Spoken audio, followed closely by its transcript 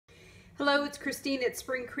Hello, it's Christine at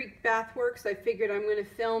Spring Creek Bathworks. I figured I'm going to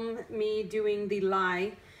film me doing the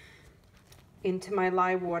lye into my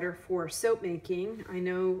lye water for soap making. I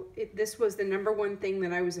know this was the #1 thing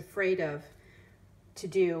that I was afraid of to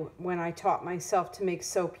do when I taught myself to make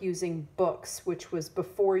soap using books, which was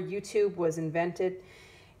before YouTube was invented,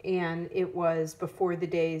 and it was before the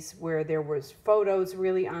days where there was photos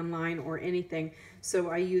really online or anything.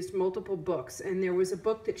 So I used multiple books, and there was a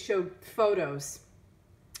book that showed photos.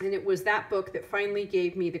 And it was that book that finally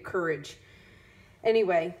gave me the courage.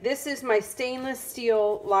 Anyway, this is my stainless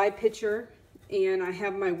steel lye pitcher, and I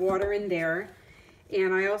have my water in there.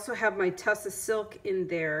 And I also have my tuss of silk in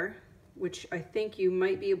there, which I think you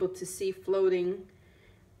might be able to see floating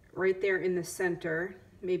right there in the center.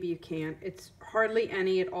 Maybe you can't. It's hardly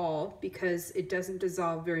any at all because it doesn't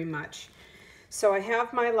dissolve very much. So I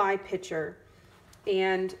have my lye pitcher,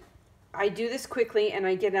 and I do this quickly and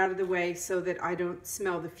I get out of the way so that I don't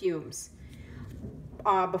smell the fumes.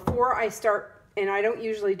 Before I start, and I don't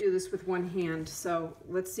usually do this with one hand, so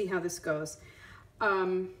let's see how this goes.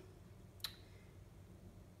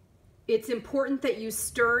 It's important that you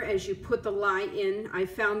stir as you put the lye in. I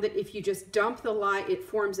found that if you just dump the lye, it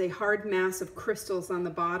forms a hard mass of crystals on the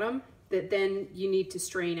bottom that then you need to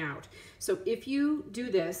strain out. So if you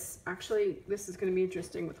do this, actually this is going to be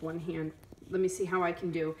interesting with one hand. Let me see how I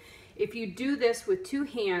can do. If you do this with two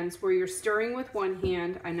hands, where you're stirring with one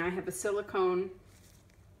hand, and I have a silicone,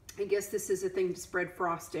 I guess this is a thing to spread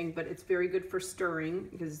frosting, but it's very good for stirring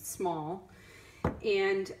because it's small.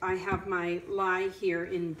 And I have my lye here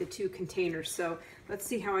in the two containers. So let's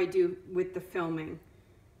see how I do with the filming.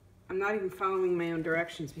 I'm not even following my own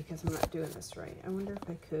directions because I'm not doing this right. I wonder if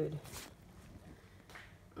I could.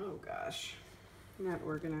 Oh gosh, I'm not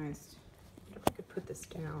organized. I wonder if I could put this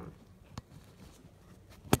down.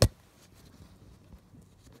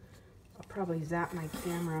 Probably zap my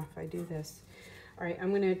camera if I do this. All right,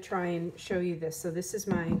 I'm going to try and show you this. So this is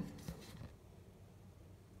my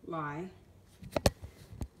lye.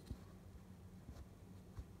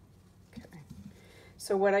 Okay.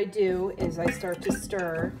 So what I do is I start to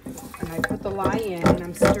stir, and I put the lye in, and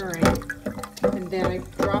I'm stirring, and then I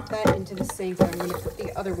drop that into the sink, and I'm going to put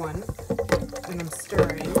the other one, and I'm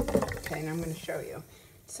stirring. Okay, and I'm going to show you.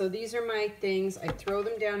 So these are my things. I throw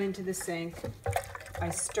them down into the sink. I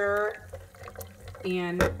stir,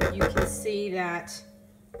 and you can see that,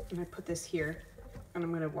 and I put this here, and I'm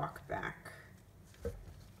going to walk back.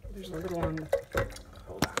 There's a little on the,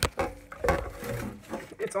 hold on.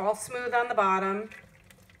 It's all smooth on the bottom.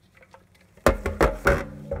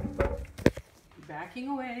 Backing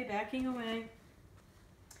away, backing away.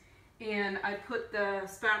 And I put the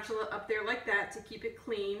spatula up there like that to keep it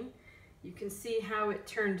clean. You can see how it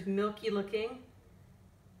turned milky looking.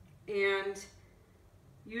 And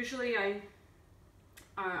usually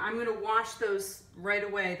I'm going to wash those right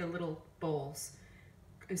away, the little bowls.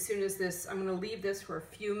 As soon as this, I'm going to leave this for a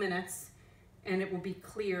few minutes, and it will be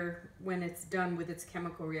clear when it's done with its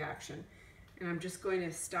chemical reaction. And I'm just going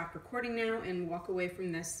to stop recording now and walk away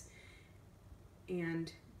from this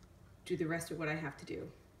and do the rest of what I have to do.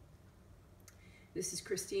 This is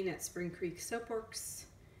Christine at Spring Creek Soapworks,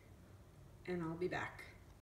 and I'll be back.